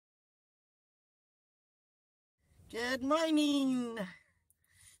Good morning.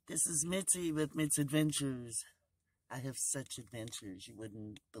 This is Mitzi with Mitz Adventures. I have such adventures you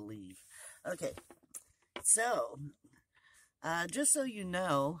wouldn't believe. Okay, so, just so you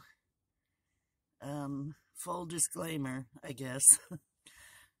know, full disclaimer, I guess,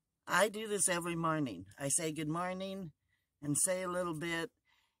 I do this every morning. I say good morning and say a little bit,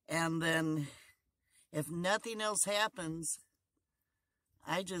 and then if nothing else happens,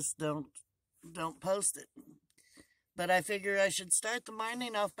 I just don't post it. But I figure I should start the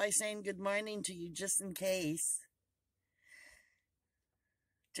morning off by saying good morning to you just in case.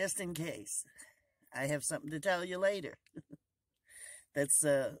 Just in case. I have something to tell you later. That's,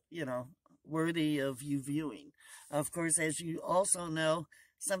 worthy of you viewing. Of course, as you also know,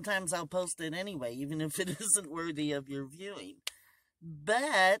 sometimes I'll post it anyway, even if it isn't worthy of your viewing.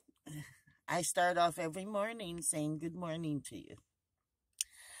 But I start off every morning saying good morning to you.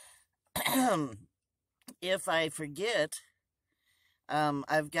 If I forget,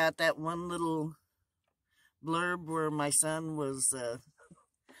 I've got that one little blurb where my son was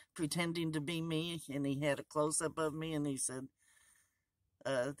pretending to be me, and he had a close-up of me, and he said,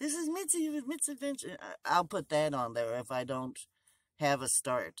 this is Mitzi with Mitz Adventure. I'll put that on there if I don't have a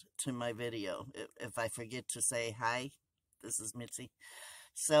start to my video. If I forget to say, hi, this is Mitzi.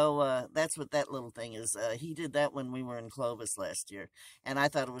 So that's what that little thing is. He did that when we were in Clovis last year. And I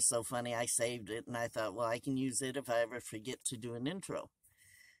thought it was so funny. I saved it. And I thought, well, I can use it if I ever forget to do an intro.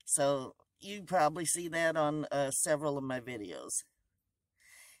 So you probably see that on several of my videos.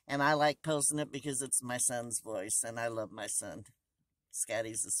 And I like posting it because it's my son's voice. And I love my son.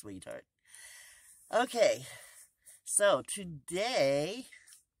 Scotty's a sweetheart. Okay. So today,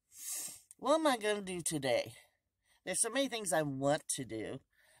 what am I going to do today? There's so many things I want to do.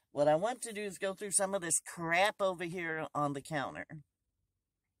 What I want to do is go through some of this crap over here on the counter.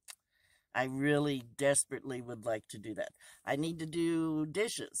 I really desperately would like to do that. I need to do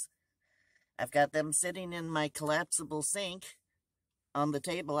dishes. I've got them sitting in my collapsible sink on the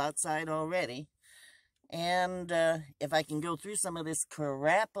table outside already. And if I can go through some of this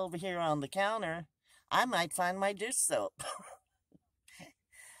crap over here on the counter, I might find my dish soap.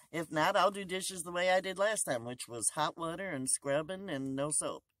 If not, I'll do dishes the way I did last time, which was hot water and scrubbing and no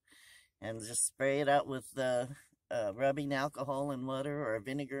soap. And just spray it out with rubbing alcohol and water or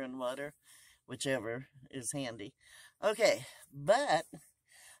vinegar and water, whichever is handy. Okay, but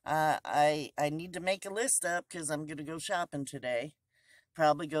I need to make a list up because I'm going to go shopping today.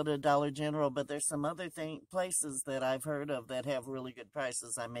 Probably go to Dollar General, but there's some other places that I've heard of that have really good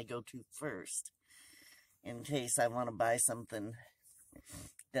prices I may go to first in case I want to buy something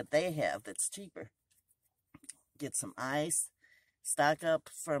that they have that's cheaper. Get some ice, stock up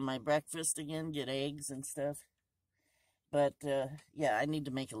for my breakfast again, get eggs and stuff. But yeah, I need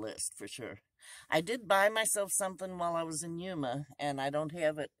to make a list for sure. I did buy myself something while I was in Yuma, and I don't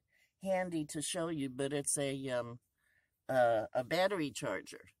have it handy to show you, but it's a battery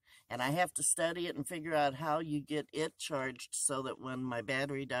charger. And I have to study it and figure out how you get it charged so that when my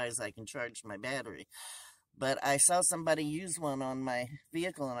battery dies, I can charge my battery. But I saw somebody use one on my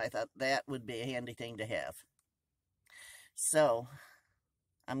vehicle, and I thought that would be a handy thing to have. So,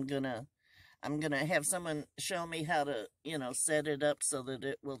 I'm gonna have someone show me how to, set it up so that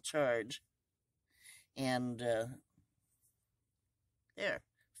it will charge. And, there,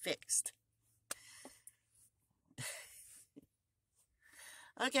 fixed.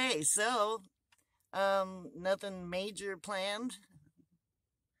 Okay, so, nothing major planned.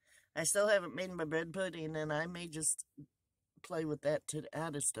 I still haven't made my bread pudding, and I may just play with that today. I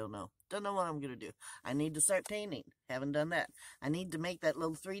just don't know. Don't know what I'm going to do. I need to start painting. Haven't done that. I need to make that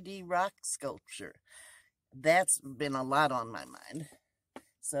little 3D rock sculpture. That's been a lot on my mind.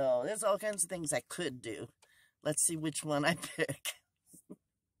 So, there's all kinds of things I could do. Let's see which one I pick.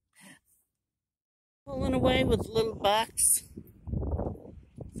 Pulling away with a little box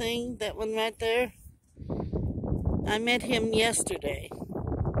thing, that one right there. I met him yesterday.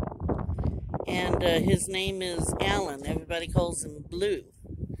 And his name is Alan. Everybody calls him Blue.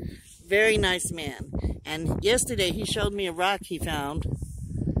 Very nice man. And yesterday he showed me a rock he found.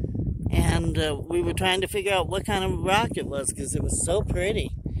 And we were trying to figure out what kind of rock it was because it was so pretty.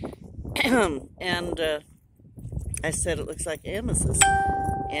 And I said it looks like amethyst.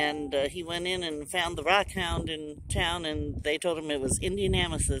 And he went in and found the rock hound in town, and they told him it was Indian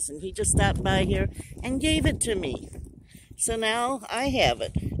amethyst. And he just stopped by here and gave it to me. So now I have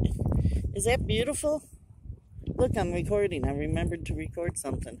it. Is that beautiful? Look, I'm recording. I remembered to record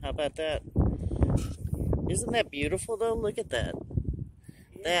something. How about that? Isn't that beautiful, though? Look at that.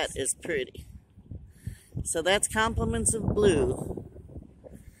 Yes. That is pretty. So that's Compliments of Blue.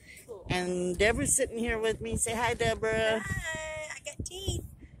 Cool. And Deborah's sitting here with me. Say hi, Deborah. Hi, I got teeth.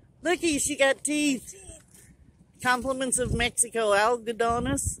 Looky, she got teeth. Compliments of Mexico,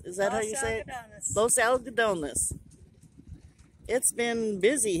 algodones. Is that how you say it? Los Algodones. It's been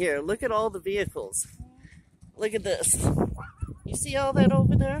busy here. Look at all the vehicles. Look at this. You see all that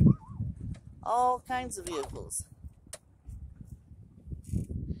over there? All kinds of vehicles.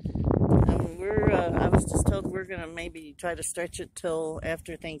 And I was just told we're going to maybe try to stretch it till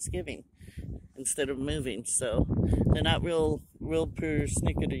after Thanksgiving instead of moving. So they're not real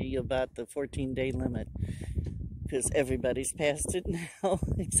persnickety about the 14-day limit, because everybody's past it now,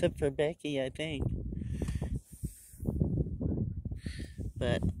 except for Becky, I think.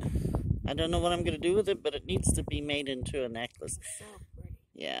 But I don't know what I'm going to do with it, but it needs to be made into a necklace. So pretty.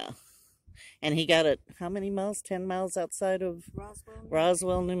 Yeah. And he got it, how many miles? 10 miles outside of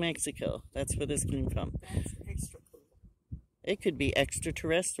Roswell, New Mexico. That's where this came from. That's extra cool. It could be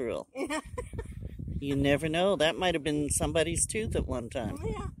extraterrestrial. You never know. That might have been somebody's tooth at one time. Oh,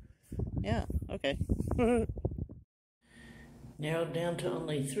 Yeah, yeah. okay. Narrowed down to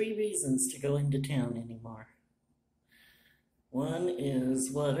only 3 reasons to go into town anymore. 1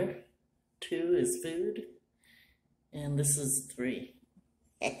 is water, 2 is food, and this is 3.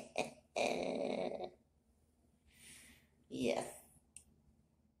 Yeah.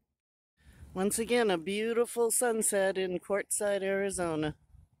 Once again, a beautiful sunset in Quartzsite, Arizona.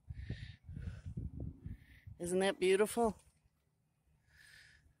 Isn't that beautiful?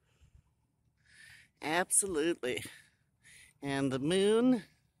 Absolutely. And the moon,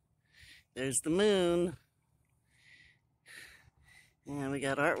 there's the moon. And we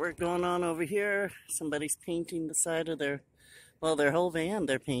got artwork going on over here. Somebody's painting the side of their whole van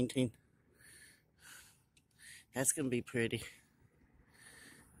they're painting. That's going to be pretty.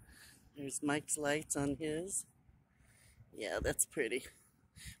 There's Mike's lights on his. Yeah, that's pretty.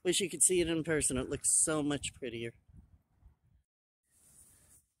 Wish you could see it in person. It looks so much prettier.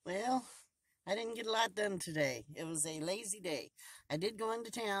 Well, I didn't get a lot done today. It was a lazy day. I did go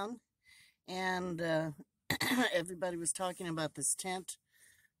into town, and everybody was talking about this tent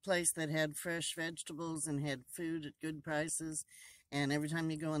place that had fresh vegetables and had food at good prices. And every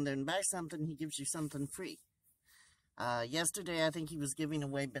time you go in there and buy something, he gives you something free. Yesterday, I think he was giving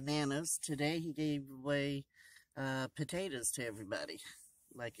away bananas. Today, he gave away potatoes to everybody,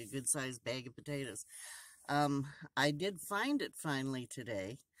 like a good-sized bag of potatoes. I did find it finally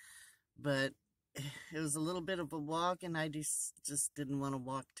today, but it was a little bit of a walk, and I just didn't want to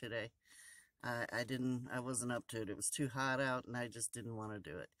walk today. I wasn't up to it. It was too hot out, and I just didn't want to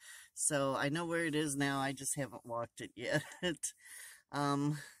do it. So I know where it is now. I just haven't walked it yet.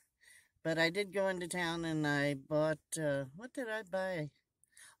 But I did go into town, and I bought, what did I buy?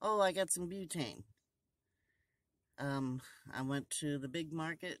 Oh, I got some butane. I went to the big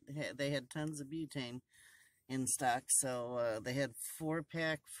market. They had tons of butane in stock, so they had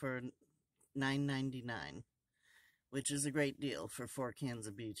 4-pack for $9.99, which is a great deal for 4 cans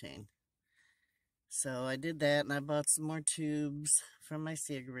of butane. So I did that, and I bought some more tubes for my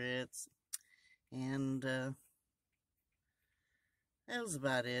cigarettes, and that was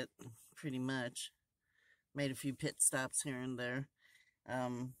about it, pretty much. Made a few pit stops here and there.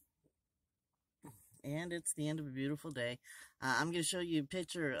 And it's the end of a beautiful day. I'm going to show you a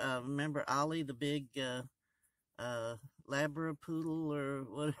picture of, remember Ollie, the big Labrapoodle or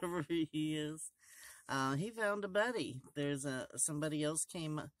whatever he is? He found a buddy. There's somebody else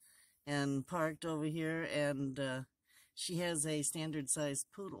came and parked over here, and she has a standard-sized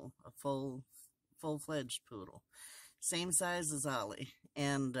poodle, a full-fledged poodle. Same size as Ollie.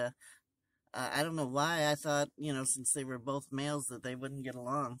 And I don't know why I thought, since they were both males, that they wouldn't get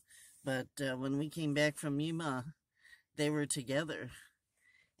along. But when we came back from Yuma, they were together.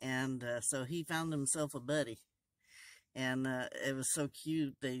 And so he found himself a buddy. And it was so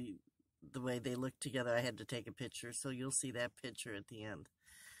cute, the way they looked together. I had to take a picture, so you'll see that picture at the end.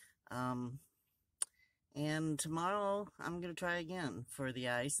 And tomorrow, I'm going to try again for the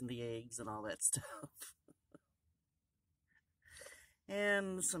ice and the eggs and all that stuff.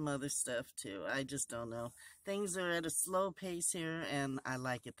 And some other stuff, too. I just don't know. Things are at a slow pace here, and I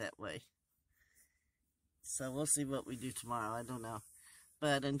like it that way. So we'll see what we do tomorrow. I don't know.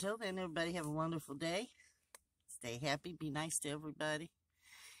 But until then, everybody have a wonderful day. Stay happy. Be nice to everybody.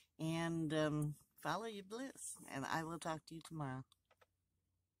 And follow your bliss. And I will talk to you tomorrow.